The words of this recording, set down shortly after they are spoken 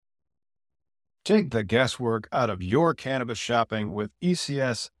Take the guesswork out of your cannabis shopping with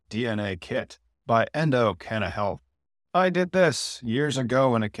ECS DNA Kit by Endo Canna Health. I did this years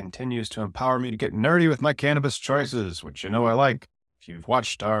ago, and it continues to empower me to get nerdy with my cannabis choices, which you know I like. If you've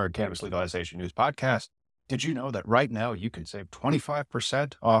watched our Cannabis Legalization News podcast, did you know that right now you can save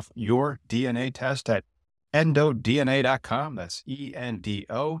 25% off your DNA test at endodna.com? That's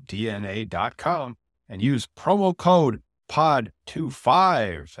ENDODNA.com, and use promo code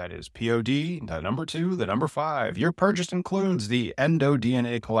POD25. That is POD, the number 2, the number 5. Your purchase includes the Endo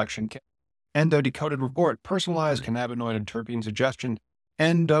DNA Collection Kit, Endo Decoded Report, personalized cannabinoid and terpene suggestion,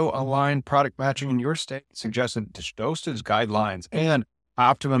 Endo Aligned product matching in your state, suggested dosage guidelines, and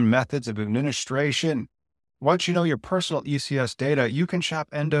optimum methods of administration. Once you know your personal ECS data, you can shop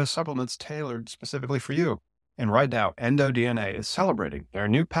Endo supplements tailored specifically for you. And right now, Endo DNA is celebrating their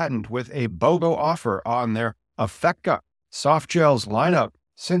new patent with a BOGO offer on their Affeca soft gels lineup.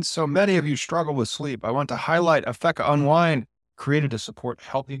 Since so many of you struggle with sleep, I want to highlight Affeca Unwind, created to support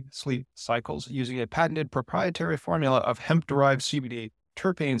healthy sleep cycles using a patented proprietary formula of hemp-derived CBD,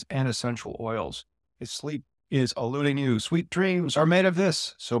 terpenes, and essential oils. If sleep is eluding you, sweet dreams are made of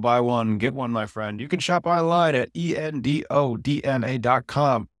this. So buy one, get one, my friend. You can shop online at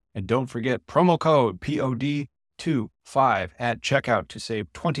endodna.com. And don't forget promo code POD25 at checkout to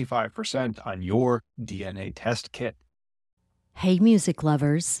save 25% on your DNA test kit. Hey, music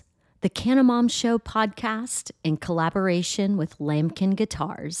lovers. The Canna Mom Show podcast, in collaboration with Lambkin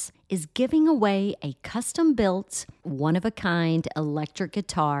Guitars, is giving away a custom-built, one-of-a-kind electric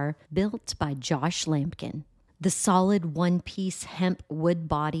guitar built by Josh Lambkin. The solid one-piece hemp wood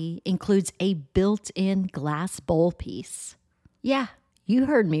body includes a built-in glass bowl piece. Yeah, you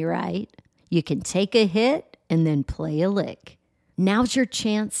heard me right. You can take a hit and then play a lick. Now's your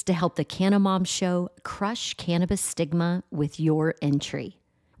chance to help the Canna Mom Show crush cannabis stigma with your entry.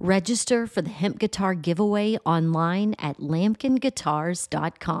 Register for the hemp guitar giveaway online at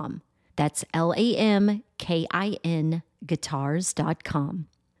lambkinguitars.com. That's LAMKIN guitars.com.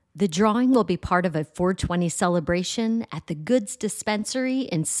 The drawing will be part of a 420 celebration at the Goods Dispensary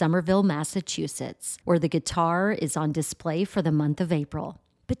in Somerville, Massachusetts, where the guitar is on display for the month of April.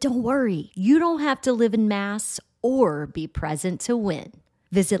 But don't worry, you don't have to live in Mass or be present to win.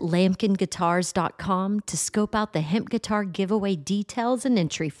 Visit lambkinguitars.com to scope out the hemp guitar giveaway details and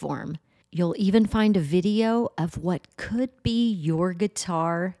entry form. You'll even find a video of what could be your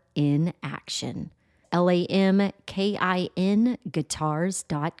guitar in action. LAMKIN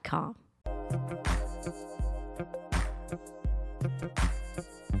guitars.com.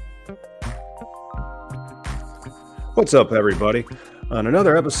 What's up, everybody? On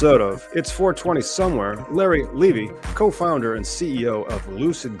another episode of It's 420 Somewhere, Larry Levy, co-founder and CEO of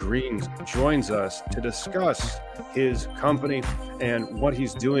Lucid Greens, joins us to discuss his company and what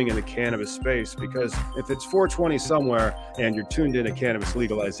he's doing in the cannabis space. Because if it's 420 Somewhere and you're tuned into Cannabis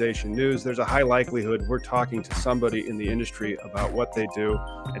Legalization News, there's a high likelihood we're talking to somebody in the industry about what they do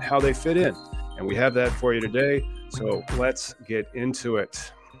and how they fit in. And we have that for you today, so let's get into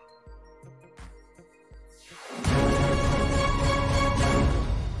it.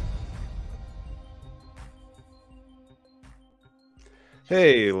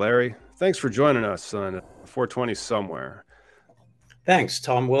 Hey, Larry. Thanks for joining us on 420 Somewhere. Thanks,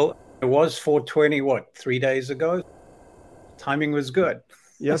 Tom. Well, it was 420, 3 days ago? Timing was good.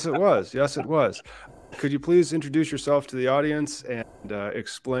 Yes, it was. Yes, it was. Could you please introduce yourself to the audience and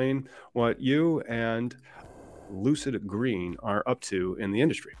explain what you and Lucid Green are up to in the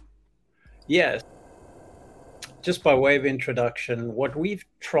industry? Yes. Just by way of introduction, what we've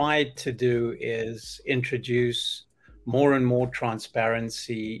tried to do is introduce more and more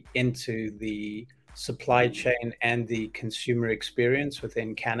transparency into the supply chain and the consumer experience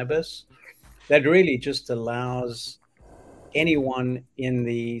within cannabis. That really just allows anyone in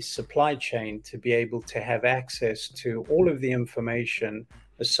the supply chain to be able to have access to all of the information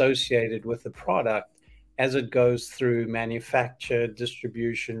associated with the product as it goes through manufacture,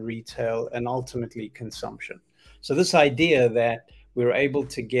 distribution, retail, and ultimately consumption. So this idea that we're able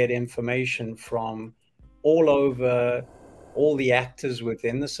to get information from all over, all the actors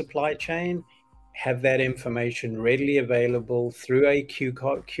within the supply chain, have that information readily available through a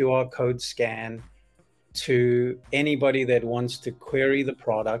QR code scan to anybody that wants to query the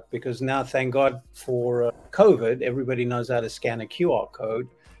product. Because now, thank God for COVID, everybody knows how to scan a QR code.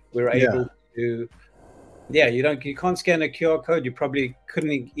 We're able to, you can't scan a QR code. You probably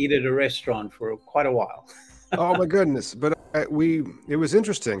couldn't eat at a restaurant for quite a while. Oh my goodness. But it was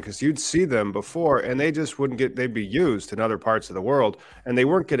interesting because you'd see them before and they just wouldn't they'd be used in other parts of the world and they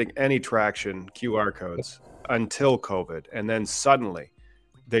weren't getting any traction, QR codes, until COVID. And then suddenly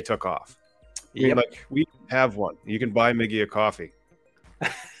they took off. I mean, like, we have one. You can buy Miggy a coffee.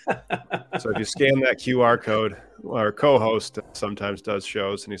 So if you scan that QR code, our co-host sometimes does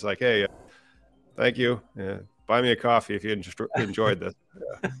shows, and he's like, "Hey, thank you. Buy me a coffee if you enjoyed this."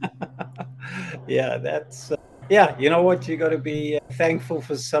 Yeah, that's yeah. You know what? You got to be thankful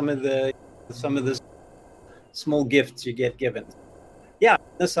for some of the small gifts you get given. Yeah,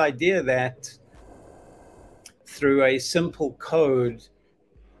 this idea that through a simple code,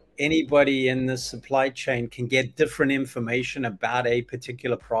 anybody in the supply chain can get different information about a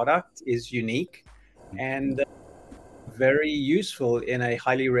particular product is unique and very useful in a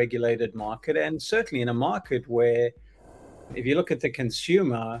highly regulated market, and certainly in a market where, if you look at the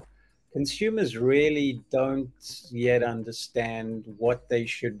consumer, consumers really don't yet understand what they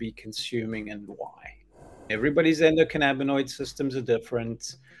should be consuming and why. Everybody's endocannabinoid systems are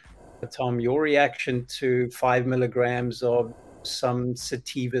different. Tom, your reaction to 5 milligrams of some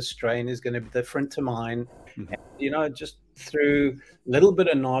sativa strain is going to be different to mine. Mhm. And, just through a little bit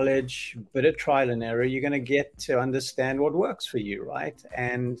of knowledge, bit of trial and error, you're going to get to understand what works for you, right?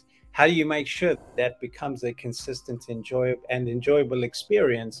 And how do you make sure that becomes a consistent, enjoyable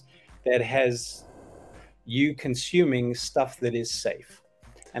experience that has you consuming stuff that is safe?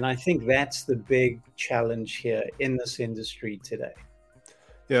 And I think that's the big challenge here in this industry today.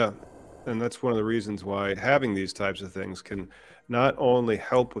 Yeah. And that's one of the reasons why having these types of things can not only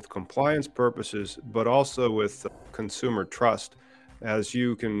help with compliance purposes, but also with consumer trust, as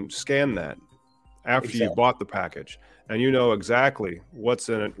you can scan that after you bought the package and you know exactly what's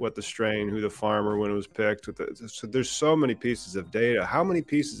in it, what the strain, who the farmer, when it was picked. So there's so many pieces of data. How many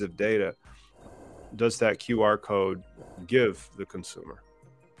pieces of data does that QR code give the consumer?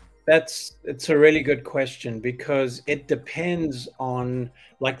 It's a really good question, because it depends on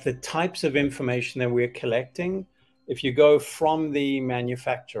like the types of information that we're collecting. If you go from the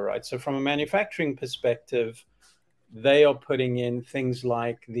manufacturer, right? So from a manufacturing perspective, they are putting in things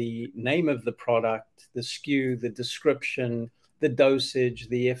like the name of the product, the SKU, the description, the dosage,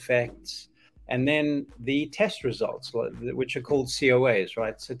 the effects, and then the test results, which are called COAs,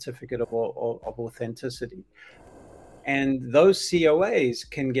 right? Certificate of Authenticity. And those COAs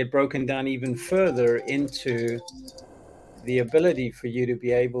can get broken down even further into the ability for you to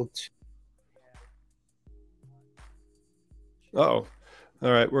be able to. Oh,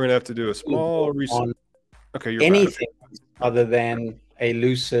 all right. We're going to have to do a small reset. Okay, you're anything other than a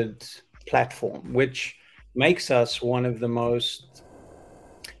Lucid platform, which makes us one of the most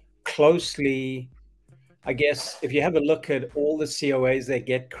closely, I guess, if you have a look at all the COAs that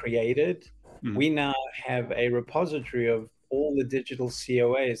get created, we now have a repository of all the digital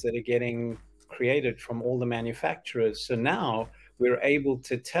COAs that are getting created from all the manufacturers. So now we're able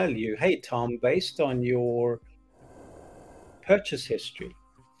to tell you, hey, Tom, based on your purchase history,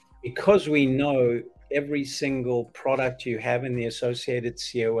 because we know every single product you have in the associated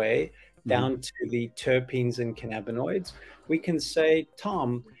COA down to the terpenes and cannabinoids, we can say,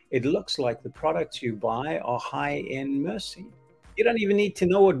 Tom, it looks like the products you buy are high in myrcene. You don't even need to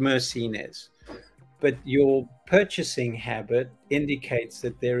know what myrcene is, but your purchasing habit indicates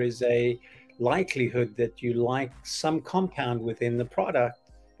that there is a likelihood that you like some compound within the product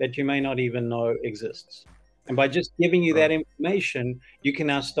that you may not even know exists. And by just giving you that information, you can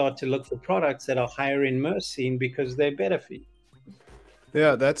now start to look for products that are higher in myrcene because they're better for you.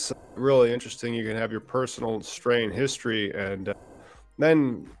 Yeah, that's really interesting. You can have your personal strain history, and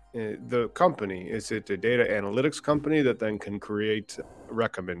then the company, is it a data analytics company that then can create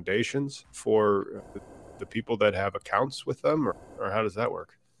recommendations for the people that have accounts with them, or how does that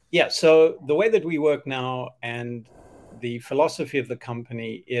work? Yeah, so the way that we work now, and the philosophy of the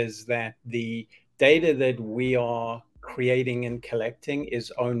company, is that the data that we are creating and collecting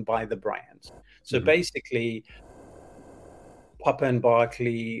is owned by the brands. So basically, Papa and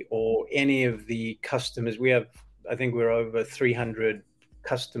Barkley or any of the customers, I think we're over 300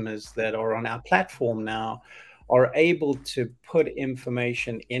 customers that are on our platform now, are able to put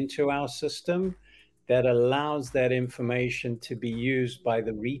information into our system that allows that information to be used by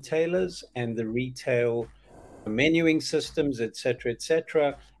the retailers and the retail menuing systems, et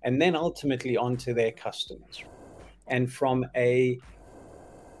cetera, and then ultimately onto their customers. And from a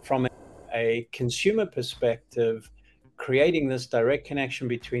consumer perspective, creating this direct connection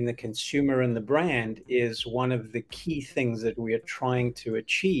between the consumer and the brand is one of the key things that we are trying to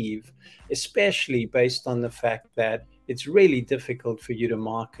achieve, especially based on the fact that it's really difficult for you to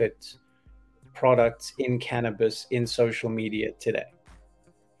market products in cannabis in social media today.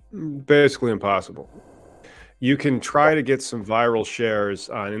 Basically impossible. You can try to get some viral shares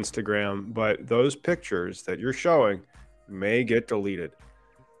on Instagram, but those pictures that you're showing may get deleted.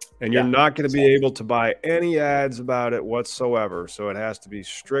 And you're not going to be able to buy any ads about it whatsoever. So it has to be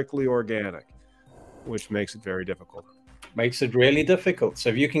strictly organic, which makes it very difficult. Makes it really difficult. So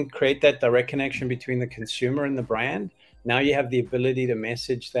if you can create that direct connection between the consumer and the brand, now you have the ability to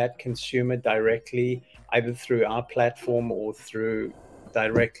message that consumer directly, either through our platform or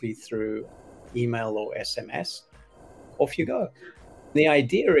directly through email or SMS. Off you go. The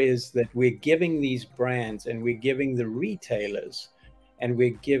idea is that we're giving these brands and we're giving the retailers and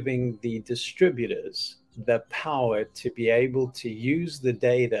we're giving the distributors the power to be able to use the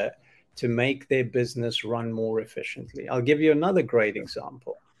data to make their business run more efficiently. I'll give you another great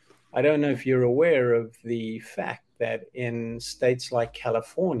example. I don't know if you're aware of the fact that in states like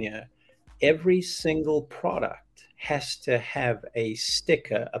California, every single product has to have a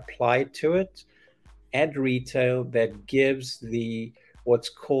sticker applied to it at retail that gives what's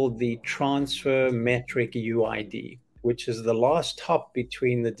called the transfer metric UID, which is the last hop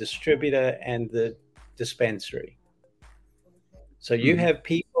between the distributor and the dispensary. So you have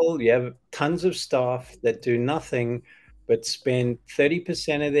you have tons of staff that do nothing but spend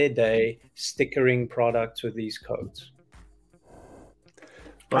 30% of their day stickering products with these codes.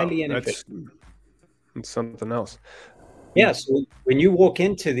 Highly inefficient. That's something else. Yeah, so when you walk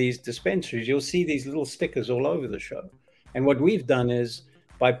into these dispensaries, you'll see these little stickers all over the show. And what we've done is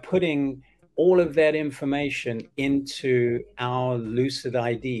by putting all of that information into our Lucid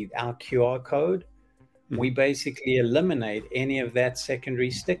ID, our QR code, we basically eliminate any of that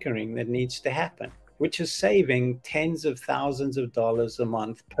secondary stickering that needs to happen, which is saving tens of thousands of dollars a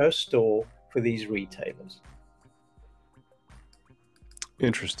month per store for these retailers.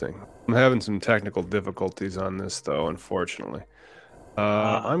 Interesting. I'm having some technical difficulties on this, though, unfortunately.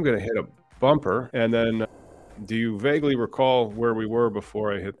 I'm going to hit a bumper, and then do you vaguely recall where we were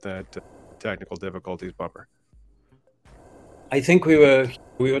before I hit that technical difficulties bumper? I think we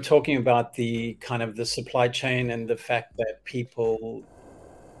were talking about the kind of the supply chain and the fact that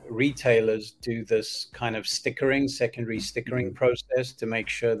retailers do this kind of secondary stickering process to make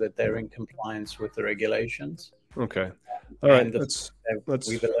sure that they're in compliance with the regulations. Okay. All right.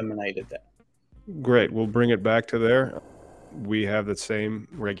 We've eliminated that. Great. We'll bring it back to there. We have the same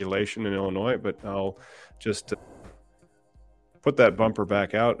regulation in Illinois, but I'll just put that bumper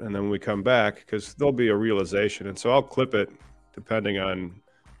back out, and then when we come back, because there'll be a realization. And so I'll clip it depending on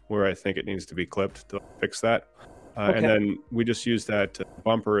where I think it needs to be clipped to fix that. Okay. And then we just use that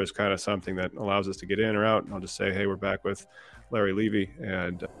bumper as kind of something that allows us to get in or out. And I'll just say, hey, we're back with Larry Levy.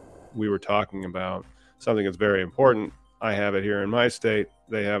 And we were talking about something that's very important. I have it here in my state.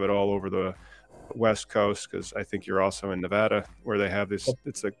 They have it all over the West Coast, because I think you're also in Nevada where they have this.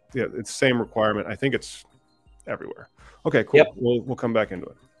 It's the same requirement. I think it's everywhere. Okay, cool. Yep. We'll come back into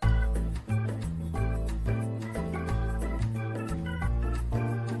it.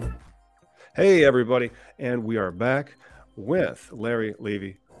 Hey, everybody, and we are back with Larry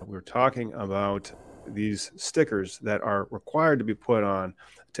Levy. We're talking about these stickers that are required to be put on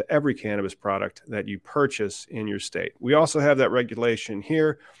to every cannabis product that you purchase in your state. We also have that regulation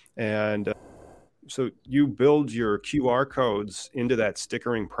here, and so you build your QR codes into that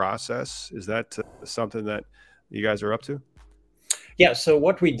stickering process. Is that something that you guys are up to? Yeah, so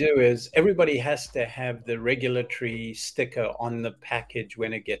what we do is everybody has to have the regulatory sticker on the package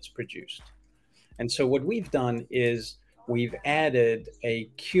when it gets produced. And so what we've done is we've added a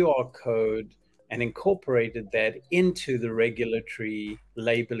QR code and incorporated that into the regulatory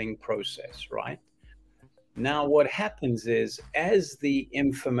labeling process, right? Now, what happens is as the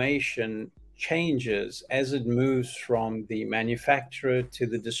information changes, as it moves from the manufacturer to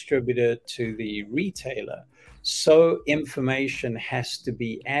the distributor to the retailer, so information has to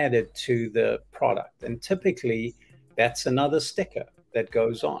be added to the product. And typically, that's another sticker that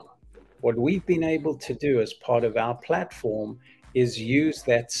goes on. What we've been able to do as part of our platform is use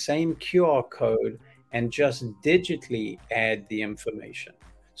that same QR code and just digitally add the information.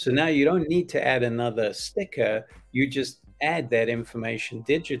 So now you don't need to add another sticker. You just add that information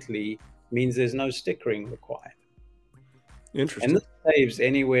digitally, means there's no stickering required. Interesting. And this saves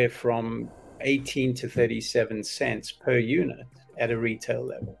anywhere from 18 to 37 cents per unit at a retail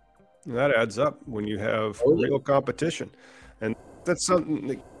level. That adds up when you have real competition. And that's something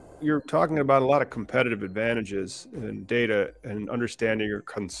that you're talking about, a lot of competitive advantages and data and understanding your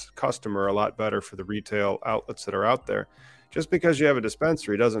customer a lot better for the retail outlets that are out there. Just because you have a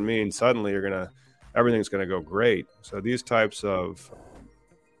dispensary doesn't mean suddenly everything's going to go great. So these types of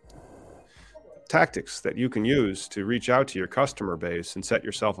tactics that you can use to reach out to your customer base and set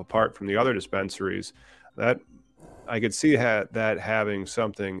yourself apart from the other dispensaries, that I could see that having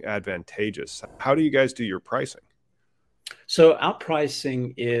something advantageous. How do you guys do your pricing? So our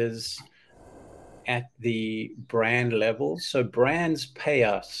pricing is at the brand level. So brands pay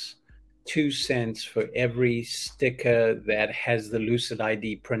us 2 cents for every sticker that has the Lucid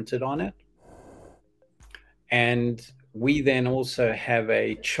ID printed on it. And we then also have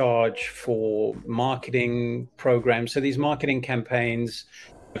a charge for marketing programs. So these marketing campaigns,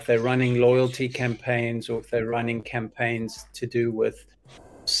 if they're running loyalty campaigns or if they're running campaigns to do with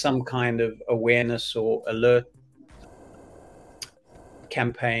some kind of awareness or alert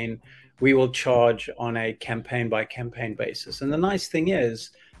campaign, we will charge on a campaign by campaign basis. And the nice thing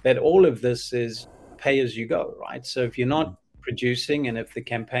is that all of this is pay as you go, right? So if you're not producing and if the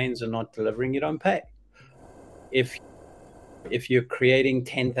campaigns are not delivering, you don't pay. If you're creating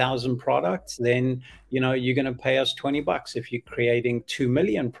 10,000 products, then you're going to pay us $20. If you're creating 2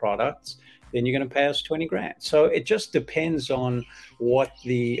 million products, then you're going to pay us 20 grand. So it just depends on or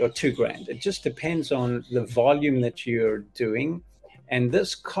 2 grand. It just depends on the volume that you're doing. And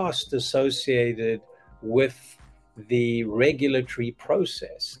this cost associated with the regulatory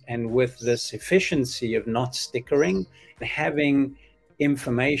process and with this efficiency of not stickering and having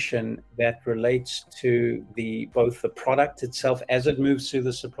information that relates to both the product itself as it moves through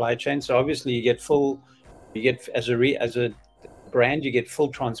the supply chain. So obviously you get as a brand, you get full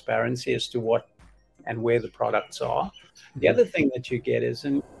transparency as to what and where the products are. The other thing that you get is,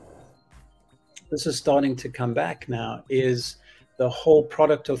 and this is starting to come back now, is the whole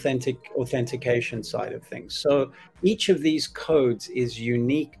product authentication side of things. So each of these codes is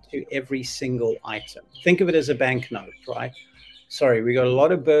unique to every single item. Think of it as a banknote, right? Sorry, we got a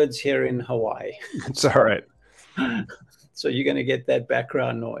lot of birds here in Hawaii. It's all right. So you're going to get that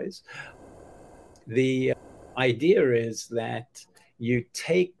background noise. The idea is that you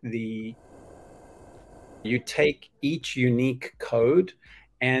take each unique code,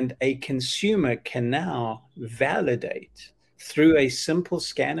 and a consumer can now validate through a simple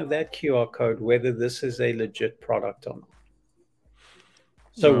scan of that QR code whether this is a legit product or not.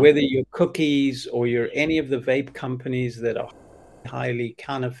 So whether you're cookies or you're any of the vape companies that are highly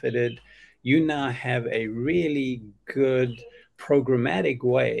counterfeited, you now have a really good programmatic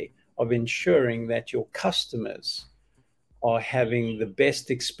way of ensuring that your customers are having the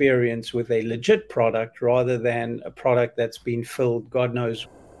best experience with a legit product rather than a product that's been filled, God knows,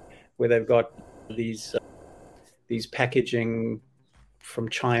 where they've got these packaging from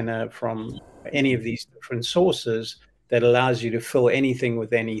China, from any of these different sources that allows you to fill anything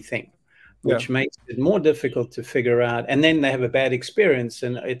with anything, which makes it more difficult to figure out. And then they have a bad experience,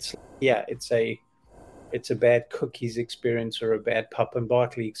 and it's a bad cookies experience or a bad Pup and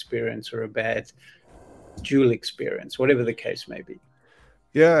Barkley experience or a bad Juul experience, whatever the case may be.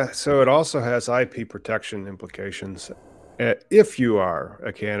 Yeah, so it also has IP protection implications. If you are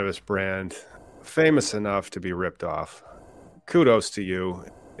a cannabis brand famous enough to be ripped off, kudos to you.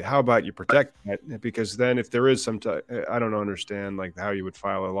 How about you protect that? Because then if there is I don't understand like how you would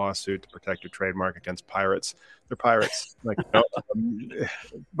file a lawsuit to protect your trademark against pirates. They're pirates.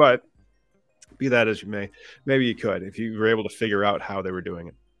 But be that as you may, maybe you could if you were able to figure out how they were doing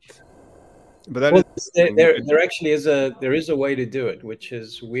it. But there actually is a way to do it, which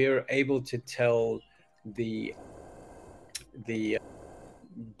is we're able to tell the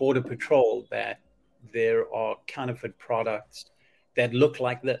Border Patrol that there are counterfeit products that look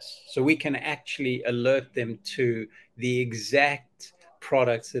like this. So we can actually alert them to the exact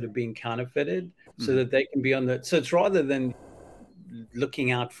products that are being counterfeited so that they can be on the... So it's rather than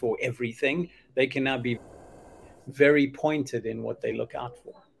looking out for everything, they can now be very pointed in what they look out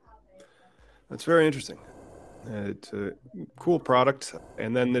for. That's very interesting. It's a cool product.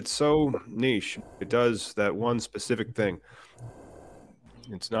 And then it's so niche. It does that one specific thing.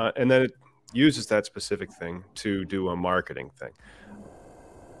 It's not... And then it uses that specific thing to do a marketing thing.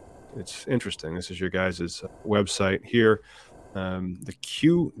 It's interesting. This is your guys' website here. The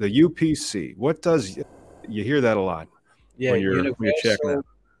UPC. What does... You hear that a lot. Yeah, when you're checking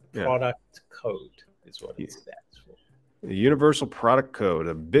that. Product Code is what it stands for. The Universal Product Code,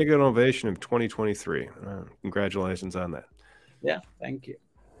 a big innovation of 2023. Congratulations on that. Yeah, thank you.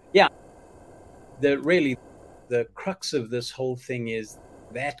 Yeah, the crux of this whole thing is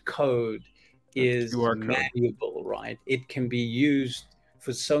that code is malleable, right? It can be used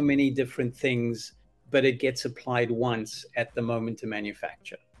for so many different things, but it gets applied once at the moment to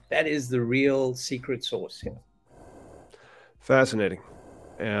manufacture. That is the real secret sauce here. Fascinating.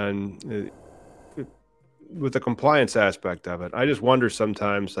 And with the compliance aspect of it, I just wonder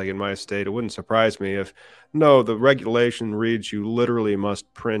sometimes, like in my state, it wouldn't surprise me if, the regulation reads you literally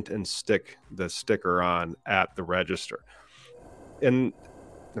must print and stick the sticker on at the register. And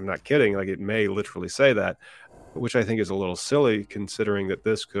I'm not kidding, like it may literally say that. which I think is a little silly considering that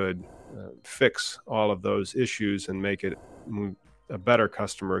this could fix all of those issues and make it a better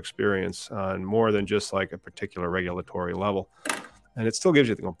customer experience on more than just like a particular regulatory level. And it still gives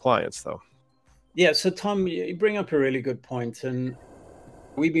you the compliance though. Yeah. So Tom, you bring up a really good point. And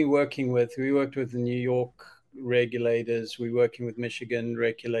we worked with the New York regulators. We're working with Michigan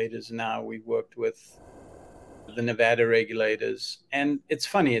regulators now. We've worked with the Nevada regulators. And it's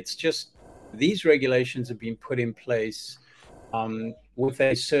funny, it's just these regulations have been put in place with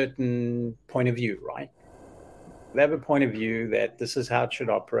a certain point of view, right? They have a point of view that this is how it should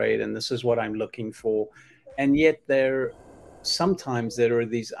operate and this is what I'm looking for. And yet sometimes there are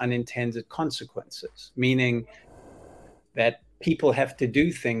these unintended consequences, meaning that people have to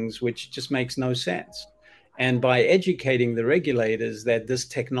do things which just makes no sense. And by educating the regulators that this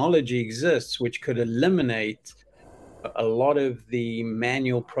technology exists, which could eliminate a lot of the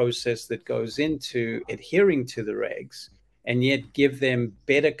manual process that goes into adhering to the regs, and yet give them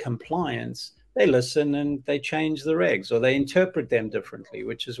better compliance, they listen and they change the regs or they interpret them differently,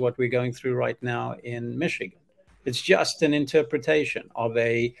 which is what we're going through right now in Michigan. It's just an interpretation of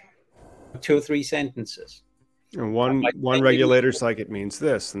 2 or 3 sentences. And one regulator's like, it means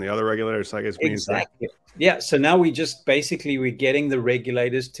this, and the other regulator's like, it means that. Exactly. Yeah. So now we're getting the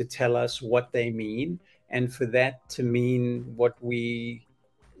regulators to tell us what they mean, and for that to mean what we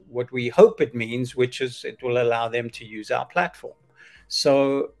hope it means, which is it will allow them to use our platform.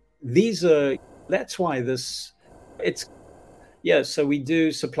 So that's why so we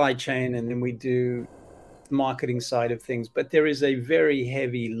do supply chain and then we do marketing side of things, but there is a very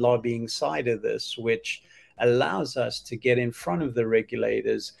heavy lobbying side of this, which allows us to get in front of the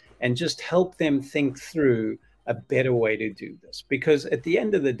regulators and just help them think through a better way to do this. Because at the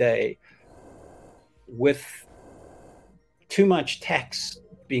end of the day, with too much tax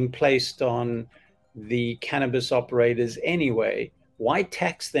being placed on the cannabis operators anyway, why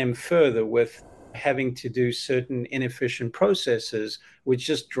tax them further with having to do certain inefficient processes, which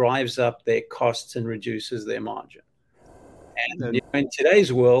just drives up their costs and reduces their margin? And in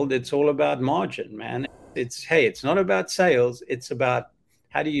today's world, it's all about margin, man. It's not about sales. It's about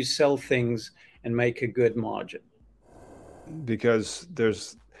how do you sell things and make a good margin. Because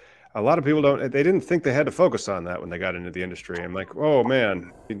there's a lot of people they didn't think they had to focus on that when they got into the industry. I'm like, oh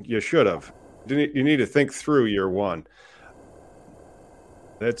man, you should have. You need to think through year one.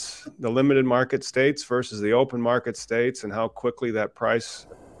 It's the limited market states versus the open market states and how quickly that price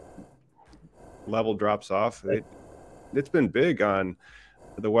level drops off. It's been big on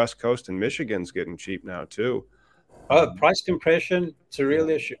the West Coast, and Michigan's getting cheap now too. Price compression, it's a real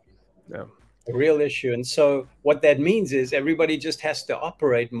issue. Yeah. A real issue. And so what that means is everybody just has to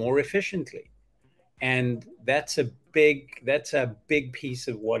operate more efficiently. And that's a big piece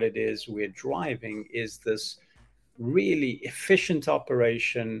of what it is we're driving, is this really efficient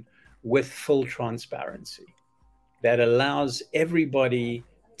operation with full transparency that allows everybody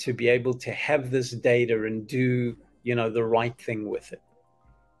to be able to have this data and do, the right thing with it.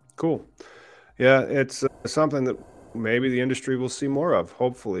 Cool. Yeah, it's something that maybe the industry will see more of,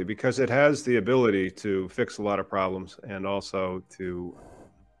 hopefully, because it has the ability to fix a lot of problems, and also you're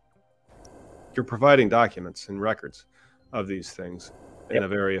providing documents and records of these things in a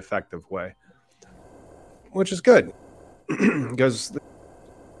very effective way, which is good. Because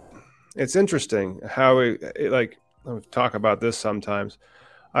it's interesting how we talk about this sometimes.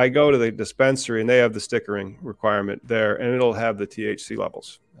 I go to the dispensary and they have the stickering requirement there, and it'll have the THC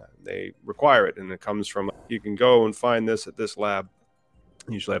levels. They require it, and it comes from, you can go and find this at this lab.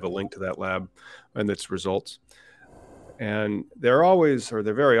 Usually have a link to that lab and its results. And they're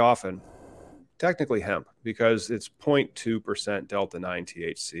very often technically hemp, because it's 0.2% Delta 9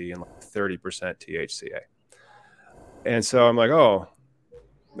 THC and 30% THCA. And so I'm like, oh,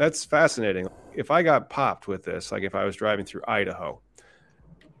 that's fascinating. If I got popped with this, like if I was driving through Idaho,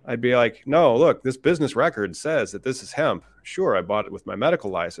 I'd be like, no, look, this business record says that this is hemp. Sure, I bought it with my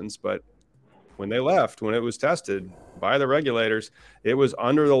medical license, but when it was tested by the regulators, it was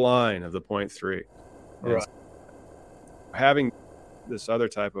under the line of the 0.3. Right. Having this other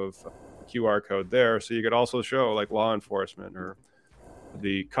type of QR code there, so you could also show like law enforcement or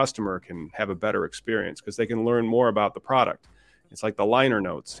the customer can have a better experience because they can learn more about the product. It's like the liner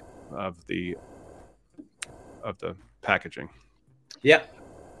notes of the packaging. Yeah.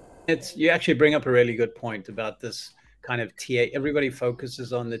 You actually bring up a really good point about this kind of everybody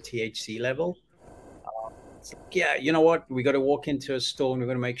focuses on the THC level. It's like, yeah, you know what? We got to walk into a store and we're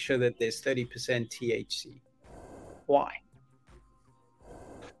going to make sure that there's 30% THC. Why?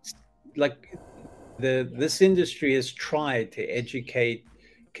 Like this industry has tried to educate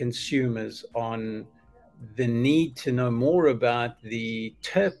consumers on the need to know more about the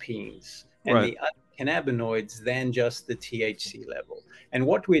terpenes and Right. the other cannabinoids than just the THC level. And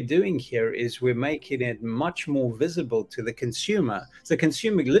what we're doing here is we're making it much more visible to the consumer. So the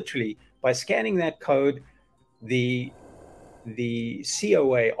consumer literally, by scanning that code, the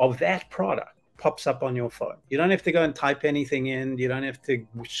COA of that product pops up on your phone. You don't have to go and type anything in. You don't have to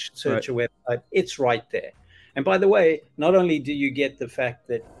search a website. It's right there. And by the way, not only do you get the fact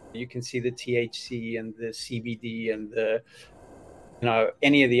that you can see the THC and the CBD and the,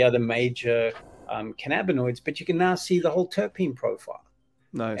 any of the other major cannabinoids, but you can now see the whole terpene profile.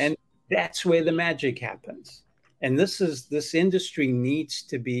 Nice. And that's where the magic happens. And this industry needs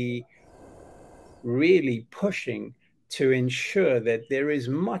to be really pushing to ensure that there is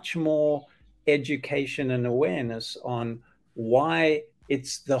much more education and awareness on why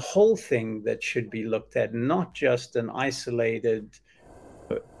it's the whole thing that should be looked at, not just an isolated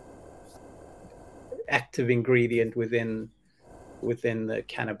active ingredient within the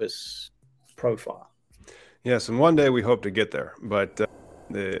cannabis profile. Yes, and one day we hope to get there. But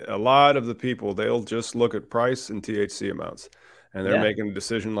a lot of the people, they'll just look at price and THC amounts, and they're making a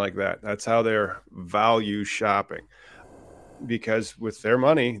decision like that. That's how they're value shopping. Because with their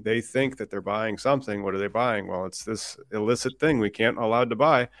money, they think that they're buying something. What are they buying? Well, it's this illicit thing we can't allowed to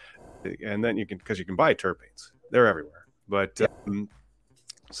buy. And then because you can buy terpenes. They're everywhere. But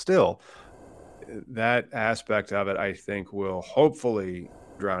still, that aspect of it, I think, will hopefully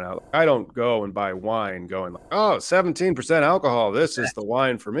drown out. I don't go and buy wine going like, 17% alcohol. This is the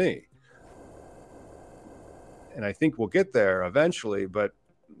wine for me. And I think we'll get there eventually, but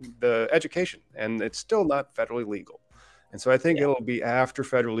the education, and it's still not federally legal. And so I think it'll be after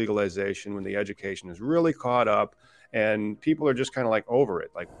federal legalization when the education is really caught up and people are just kind of like over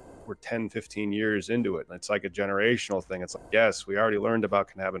it. Like we're 10, 15 years into it. And it's like a generational thing. It's like, yes, we already learned about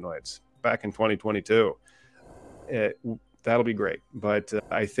cannabinoids back in 2022. That'll be great. But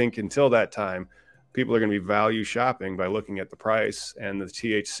I think until that time, people are going to be value shopping by looking at the price and the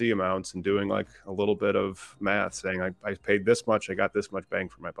THC amounts and doing like a little bit of math saying, I paid this much, I got this much bang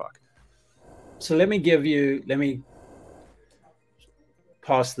for my buck. So let me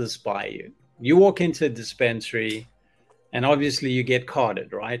pass this by you. You walk into a dispensary and obviously you get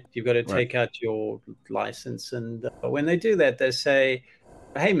carded, right? You've got to take out your license. And when they do that, they say,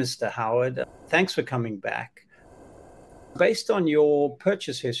 hey, Mr. Howard, thanks for coming back. Based on your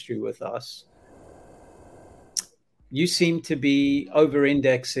purchase history with us, you seem to be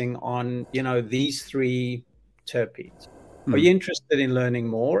over-indexing on, these 3 terpenes. Are you interested in learning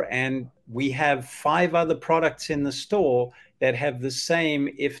more? And we have 5 other products in the store that have the same,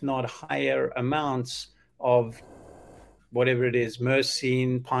 if not higher amounts of whatever it is,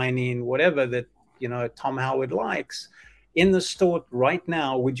 myrcene, pinene, whatever that, Tom Howard likes in the store right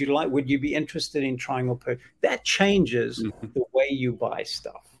now. Would you be interested in trying or purchase? That changes the way you buy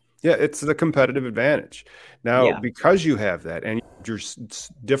stuff. Yeah, it's the competitive advantage. Now, because you have that and you're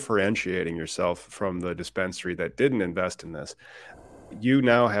differentiating yourself from the dispensary that didn't invest in this, you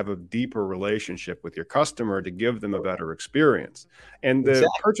now have a deeper relationship with your customer to give them a better experience. And the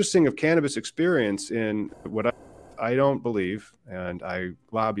purchasing of cannabis experience in what I don't believe, and I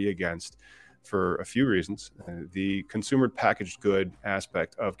lobby against for a few reasons, the consumer packaged good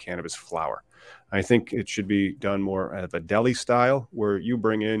aspect of cannabis flower. I think it should be done more of a deli style where you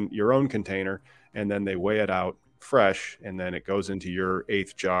bring in your own container and then they weigh it out fresh and then it goes into your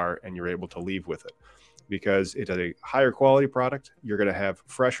 8th jar and you're able to leave with it. Because it's a higher quality product, you're going to have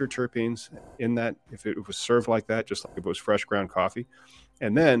fresher terpenes in that if it was served like that, just like if it was fresh ground coffee.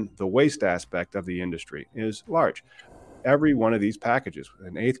 And then the waste aspect of the industry is large. Every one of these packages,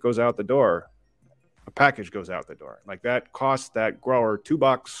 an 1/8 goes out the door, a package goes out the door. Like that costs that grower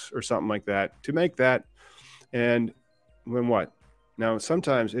 $2 or something like that to make that. And when what? Now,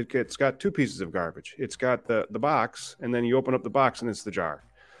 sometimes it's got 2 pieces of garbage. It's got the box, and then you open up the box and it's the jar.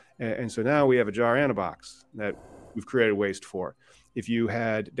 And so now we have a jar and a box that we've created waste for. If you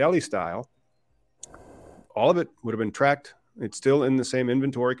had deli style, all of it would have been tracked. It's still in the same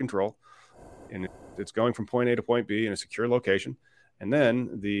inventory control, and it's going from point A to point B in a secure location. And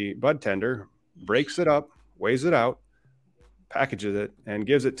then the bud tender breaks it up, weighs it out, packages it, and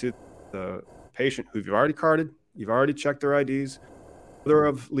gives it to the patient who you've already carded. You've already checked their IDs. They're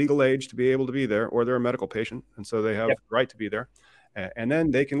of legal age to be able to be there, or they're a medical patient, and so they have the right to be there. And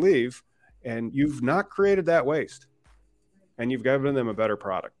then they can leave, and you've not created that waste, and you've given them a better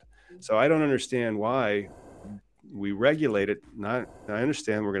product. So I don't understand why we regulate it. I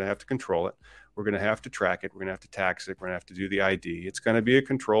understand we're going to have to control it. We're going to have to track it. We're going to have to tax it. We're going to have to do the ID. It's going to be a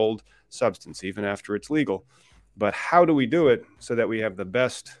controlled substance, even after it's legal. But how do we do it so that we have the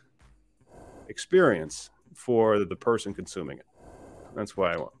best experience for the person consuming it. That's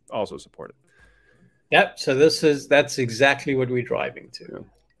why I also support it. Yep. So that's exactly what we're driving to. Yeah.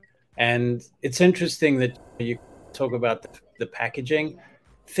 And it's interesting that you talk about the packaging.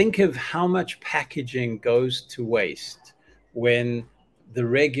 Think of how much packaging goes to waste when the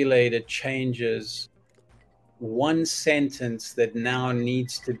regulator changes one sentence that now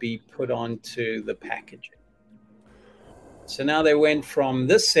needs to be put onto the packaging. So now they went from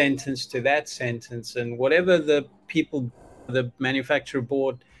this sentence to that sentence, and whatever the manufacturer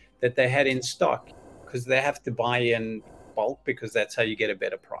bought that they had in stock, because they have to buy in bulk because that's how you get a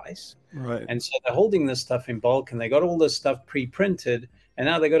better price. Right. And so they're holding this stuff in bulk, and they got all this stuff pre-printed, and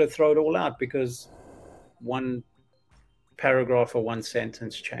now they got to throw it all out because one paragraph or one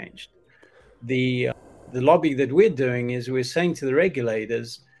sentence changed. The lobby that we're doing is we're saying to the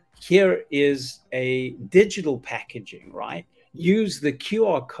regulators, here is a digital packaging, right? Use the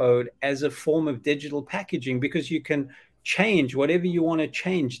QR code as a form of digital packaging, because you can change whatever you want to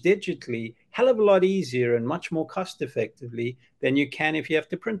change digitally hell of a lot easier and much more cost effectively than you can if you have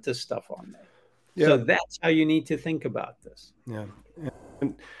to print this stuff on there. Yeah. So that's how you need to think about this. Yeah.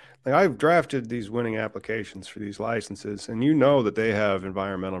 And like, I've drafted these winning applications for these licenses, and you know that they have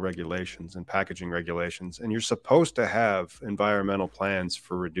environmental regulations and packaging regulations, and you're supposed to have environmental plans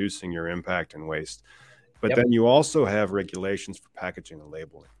for reducing your impact and waste. But then you also have regulations for packaging and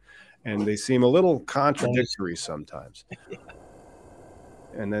labeling, and they seem a little contradictory sometimes. Yeah.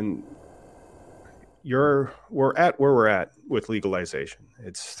 And then we're at where we're at with legalization.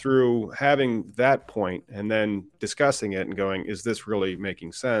 It's through having that point and then discussing it and going, is this really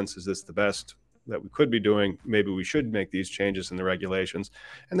making sense? Is this the best that we could be doing? Maybe we should make these changes in the regulations.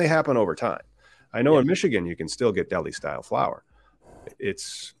 And they happen over time. I know in Michigan, you can still get deli style flower.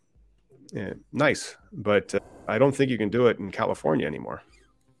 It's nice, but I don't think you can do it in California anymore.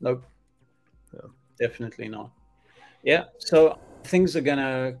 Nope. No, definitely not. Yeah. So things are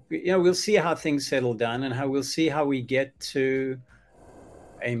gonna, we'll see how things settle down and we'll see how we get to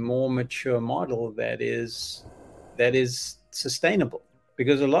a more mature model that is sustainable,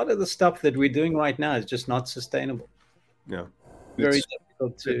 because a lot of the stuff that we're doing right now is just not sustainable. Yeah. Very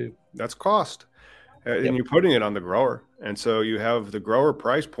difficult to. That's cost. And you're putting it on the grower. And so you have the grower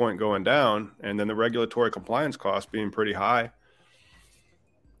price point going down and then the regulatory compliance cost being pretty high.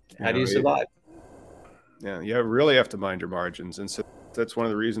 How do you survive? Yeah, you really have to mind your margins. And so that's one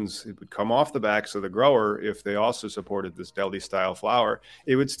of the reasons it would come off the backs of the grower if they also supported this deli style flower.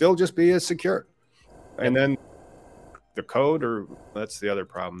 It would still just be as secure. And then the code, or that's the other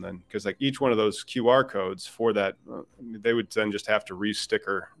problem then, because like each one of those QR codes for that, they would then just have to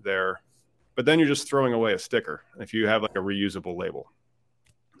re-sticker their, but then you're just throwing away a sticker if you have like a reusable label.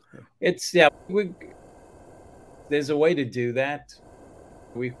 There's a way to do that.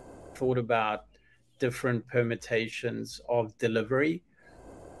 We've thought about different permutations of delivery,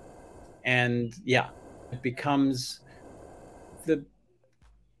 and it becomes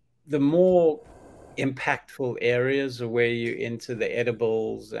the more impactful areas are where you enter the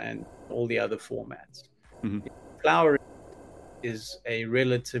edibles and all the other formats. Mm-hmm. Flower is a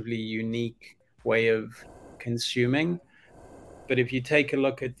relatively unique way of consuming, but if you take a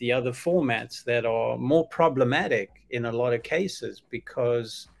look at the other formats that are more problematic in a lot of cases,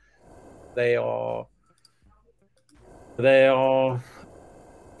 because they are, how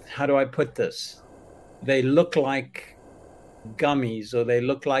do I put this? They look like gummies or they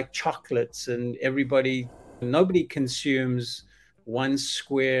look like chocolates, and nobody consumes 1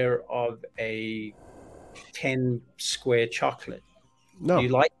 square of a 10 square chocolate. No. You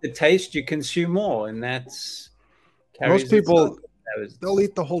like the taste, you consume more, and that's most people, they'll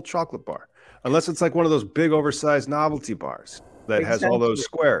eat the whole chocolate bar, unless it's like one of those big oversized novelty bars that has all those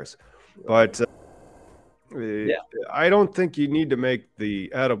squares. But I don't think you need to make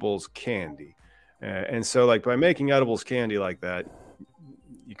the edibles candy. And so like by making edibles candy like that,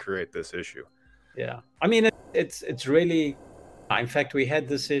 you create this issue. Yeah. I mean, it's really, in fact, we had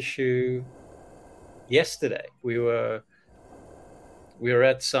this issue yesterday. We were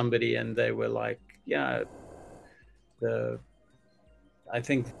at somebody and they were like, I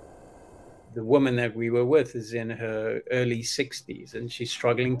think the woman that we were with is in her early 60s and she's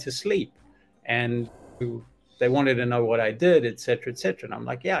struggling to sleep. And they wanted to know what I did, et cetera, et cetera. And I'm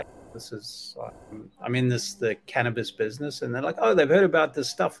like, I'm in the cannabis business. And they're like, oh, they've heard about this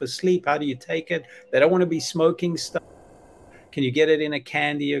stuff for sleep. How do you take it? They don't want to be smoking stuff. Can you get it in a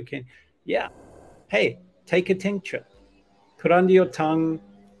candy? Or hey, take a tincture, put under your tongue,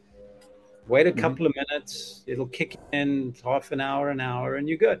 wait a couple of minutes. It'll kick in half an hour, and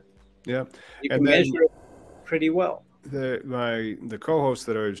you're good. Yeah. You can measure it pretty well. The co-host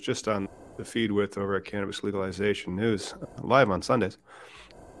that I was just on the feed with over at Cannabis Legalization News, live on Sundays.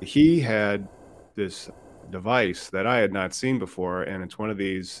 He had this device that I had not seen before, and it's one of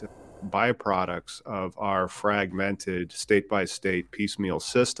these byproducts of our fragmented state-by-state piecemeal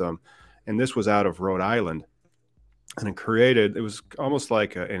system. And this was out of Rhode Island. And it was almost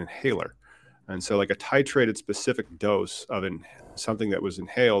like an inhaler. And so like a titrated specific dose of something that was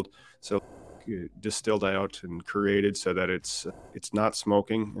inhaled. So distilled out and created so that it's not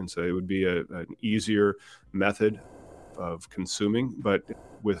smoking. And so it would be an easier method of consuming, but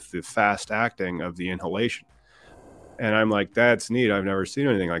with the fast acting of the inhalation. And I'm like, that's neat. I've never seen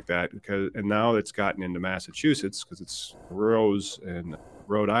anything like that, and now it's gotten into Massachusetts because it's grows in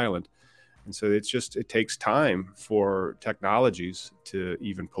Rhode Island. And so it takes time for technologies to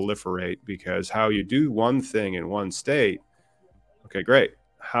even proliferate, because how you do one thing in one state, okay, great.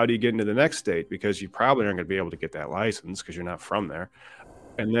 How do you get into the next state? Because you probably aren't going to be able to get that license because you're not from there.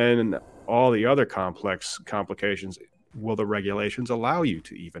 And then all the other complications. Will the regulations allow you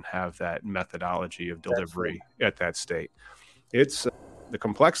to even have that methodology of delivery at that state? It's the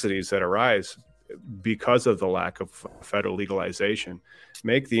complexities that arise because of the lack of federal legalization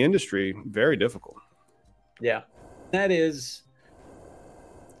make the industry very difficult. Yeah, that is,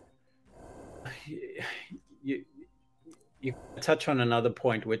 you touch on another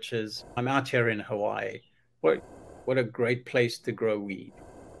point, which is I'm out here in Hawaii. What a great place to grow weed.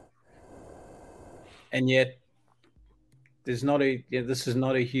 And yet, this is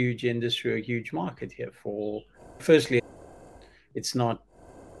not a huge industry or a huge market here. Firstly, it's not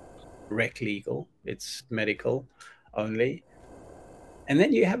rec legal, it's medical only. And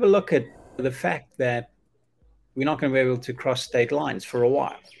then you have a look at the fact that we're not going to be able to cross state lines for a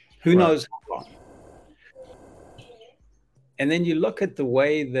while. Who knows how long? And then you look at the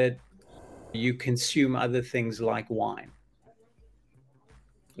way that you consume other things like wine.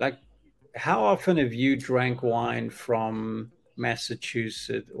 Like, how often have you drank wine from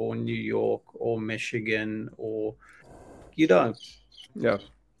Massachusetts or New York or Michigan, or you don't? Yeah.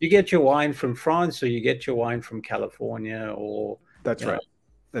 You get your wine from France, or you get your wine from California, or that's right.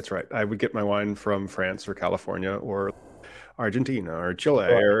 That's right. I would get my wine from France or California or Argentina or Chile,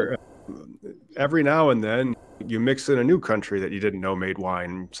 or every now and then you mix in a new country that you didn't know made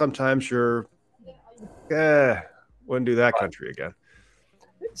wine. Sometimes you're, wouldn't do that country again.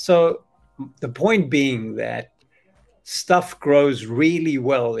 So the point being that stuff grows really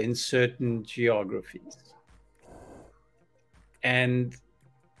well in certain geographies and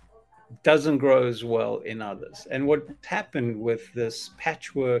doesn't grow as well in others. And what happened with this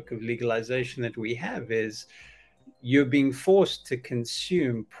patchwork of legalization that we have is you're being forced to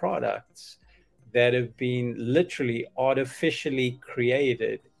consume products that have been literally artificially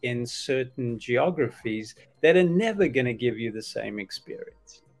created in certain geographies that are never going to give you the same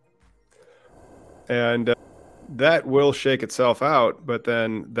experience. And that will shake itself out, but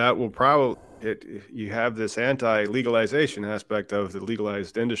then that will probably, you have this anti-legalization aspect of the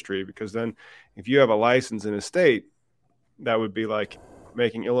legalized industry, because then if you have a license in a state, that would be like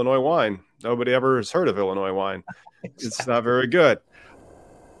making Illinois wine. Nobody ever has heard of Illinois wine. It's not very good.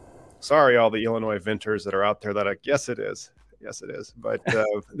 Sorry, all the Illinois vintners that are out there that are, yes, it is. Yes, it is. But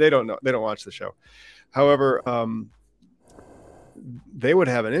they don't know. They don't watch the show. However, they would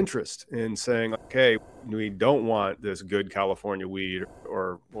have an interest in saying, okay, we don't want this good California weed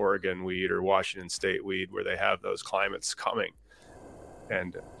or Oregon weed or Washington State weed where they have those climates coming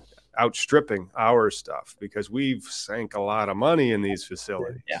and outstripping our stuff, because we've sank a lot of money in these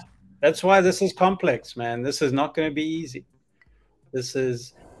facilities. Yeah, that's why this is complex, man. This is not going to be easy.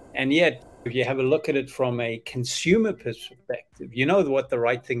 And yet, if you have a look at it from a consumer perspective, you know what the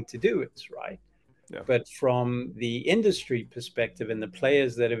right thing to do is, right? Yeah. But from the industry perspective and the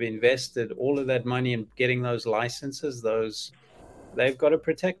players that have invested all of that money in getting those licenses, they've got to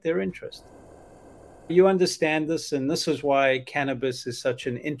protect their interest. You understand this, and this is why cannabis is such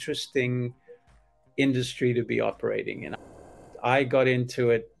an interesting industry to be operating in. I got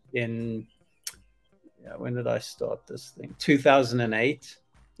into it when did I start this thing? 2008.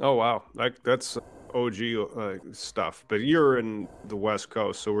 Oh, wow. That's OG stuff. But you're in the West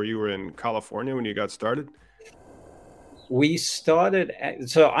Coast, so you were in California when you got started? We started,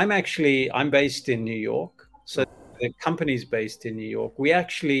 I'm based in New York. So the company's based in New York.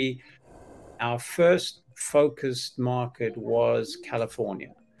 Our first focused market was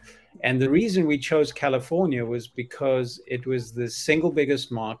California. And the reason we chose California was because it was the single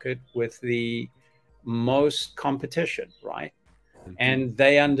biggest market with the most competition, right? Mm-hmm. And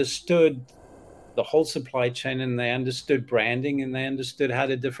they understood the whole supply chain, and they understood branding, and they understood how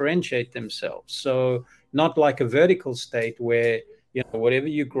to differentiate themselves. So not like a vertical state where whatever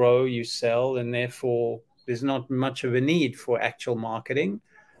you grow, you sell, and therefore there's not much of a need for actual marketing.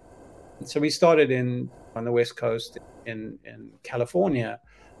 So we started on the West Coast in California.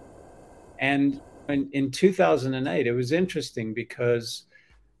 And in 2008, it was interesting because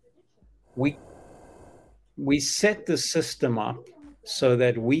we set the system up so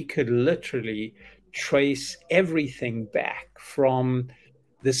that we could literally trace everything back from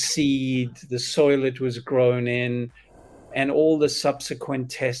the seed, the soil it was grown in, and all the subsequent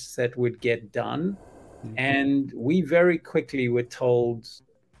tests that would get done. Mm-hmm. And we very quickly were told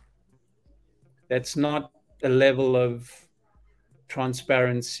that's not a level of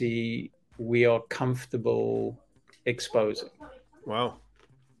transparency we are comfortable exposing. Wow.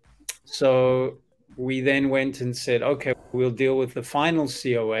 So we then went and said, okay, we'll deal with the final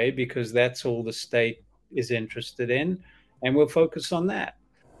COA because that's all the state is interested in, and we'll focus on that.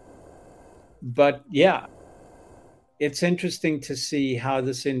 But yeah, it's interesting to see how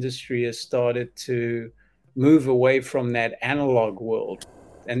this industry has started to move away from that analog world.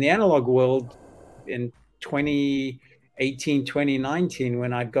 And the analog world in 2018, 2019,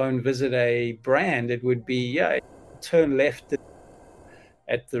 when I'd go and visit a brand, it would be, turn left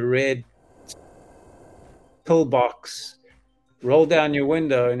at the red pillbox, roll down your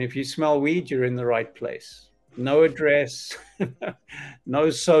window, and if you smell weed, you're in the right place. No address, no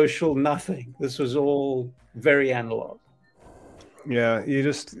social, nothing. This was all very analog. Yeah, you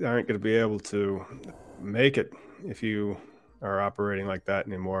just aren't going to be able to make it if you are operating like that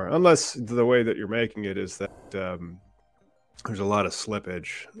anymore, unless the way that you're making it is that there's a lot of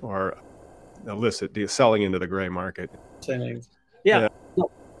slippage or illicit selling into the gray market. Yeah.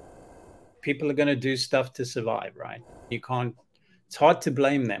 People are going to do stuff to survive, right? You can't. It's hard to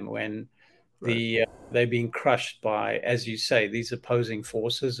blame them when they're being crushed by, as you say, these opposing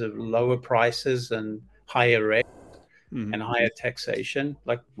forces of lower prices and higher rates and higher taxation.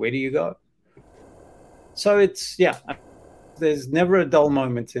 Like, where do you go? So there's never a dull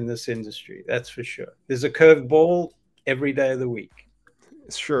moment in this industry. That's for sure. There's a curved ball every day of the week.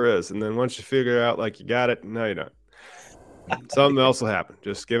 It sure is. And then once you figure out like you got it, no, you don't. Something else will happen.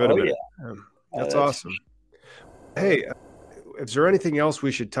 Just give it a minute. Yeah. That's awesome. Hey, is there anything else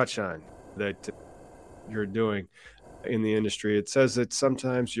we should touch on that you're doing in the industry? It says that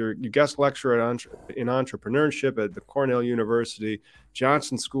sometimes you guest lecture in entrepreneurship at the Cornell University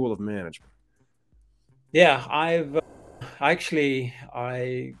Johnson School of Management. Yeah, I've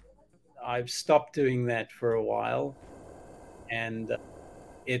stopped doing that for a while, and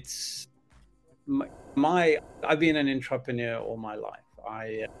it's I've been an entrepreneur all my life.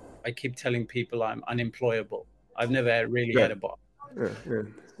 I keep telling people I'm unemployable. I've never really had a boss. Yeah.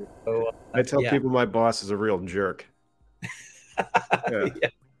 So, I tell people my boss is a real jerk.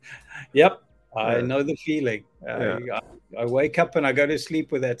 Yep. I know the feeling. I wake up and I go to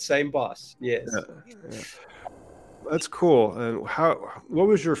sleep with that same boss. Yes. Yeah. That's cool. And what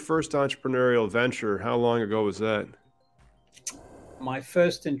was your first entrepreneurial venture? How long ago was that? My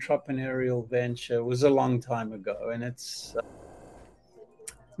first entrepreneurial venture was a long time ago, and it's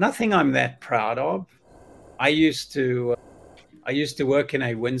nothing I'm that proud of. I used to work in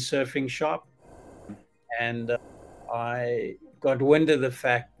a windsurfing shop, and I got wind of the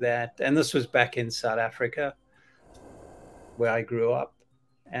fact that, and this was back in South Africa, where I grew up,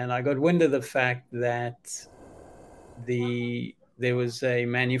 and I got wind of the fact that there was a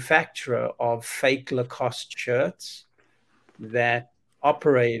manufacturer of fake Lacoste shirts that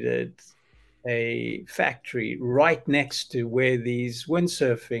operated a factory right next to where these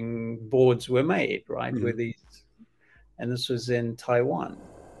windsurfing boards were made, right? And this was in Taiwan.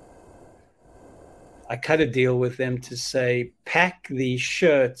 I cut a deal with them to say, pack these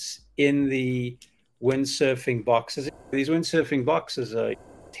shirts in the windsurfing boxes. These windsurfing boxes are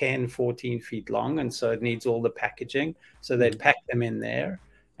 10, 14 feet long, and so it needs all the packaging. So they'd pack them in there.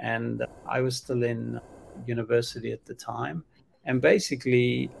 And I was still in university at the time, and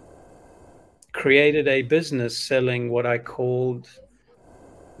basically created a business selling what I called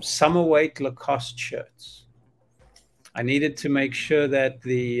summer weight Lacoste shirts. I needed to make sure that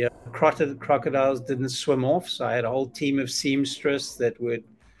the crocodiles didn't swim off, so I had a whole team of seamstress that would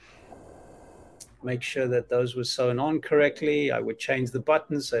make sure that those were sewn on correctly. I would change the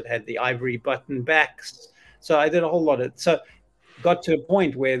buttons so it had the ivory button backs. So I did a whole lot of, so got to a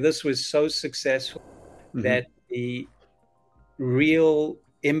point where this was so successful that the real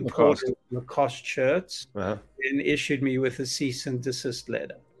imported Lacoste shirts then issued me with a cease and desist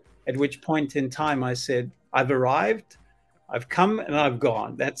letter. At which point in time I said, I've arrived, I've come and I've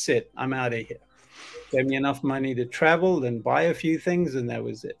gone. That's it. I'm out of here. Gave me enough money to travel and buy a few things, and that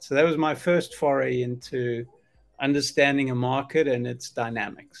was it. So that was my first foray into understanding a market and its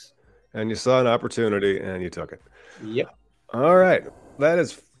dynamics. And you saw an opportunity and you took it. Yep. All right. That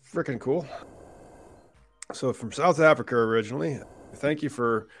is freaking cool. So from South Africa originally, thank you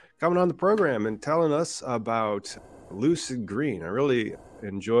for coming on the program and telling us about Lucid Green. I really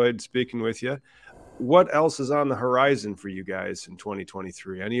enjoyed speaking with you. What else is on the horizon for you guys in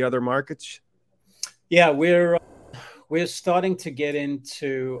 2023? Any other markets? Yeah, we're starting to get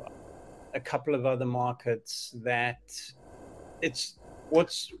into a couple of other markets that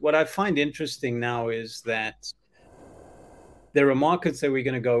what I find interesting now is that there are markets that we're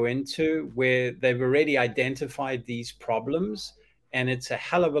going to go into where they've already identified these problems, and it's a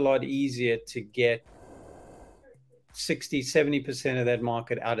hell of a lot easier to get 60-70% of that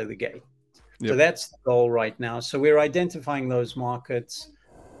market out of the gate. Yep. So that's the goal right now. So we're identifying those markets.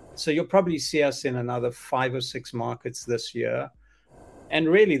 So you'll probably see us in another 5 or 6 markets this year. And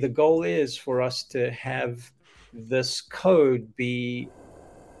really the goal is for us to have this code be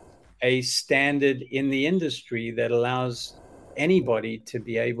a standard in the industry that allows anybody to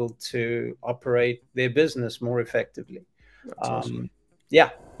be able to operate their business more effectively. That's awesome. Yeah.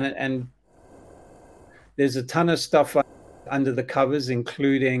 And there's a ton of stuff under the covers,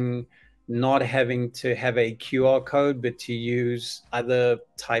 including not having to have a QR code, but to use other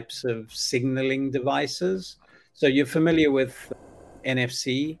types of signaling devices. So you're familiar with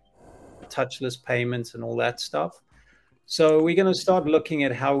NFC, touchless payments and all that stuff. So we're going to start looking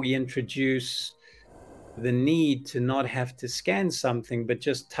at how we introduce the need to not have to scan something, but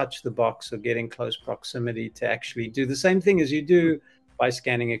just touch the box or get in close proximity to actually do the same thing as you do by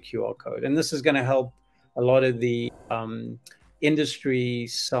scanning a QR code. And this is going to help a lot of the industry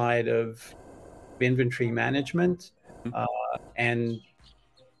side of inventory management, and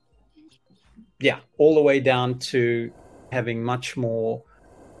yeah, all the way down to having much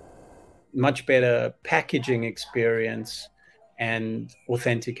better packaging experience and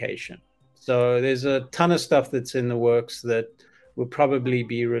authentication. So there's a ton of stuff that's in the works that we'll probably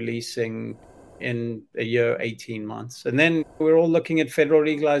be releasing in a year, 18 months. And then we're all looking at federal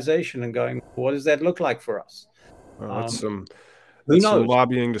legalization and going, what does that look like for us? Well, that's some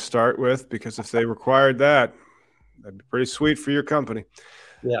lobbying to start with, because if they required that, that'd be pretty sweet for your company.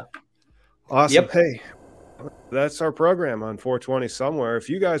 Yeah. Awesome. Yep. Hey, that's our program on 420 Somewhere. If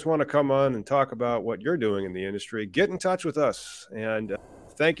you guys want to come on and talk about what you're doing in the industry, get in touch with us. And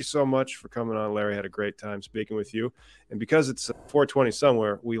thank you so much for coming on, Larry. I had a great time speaking with you. And because it's 420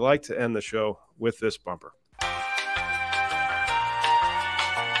 Somewhere, we like to end the show with this bumper.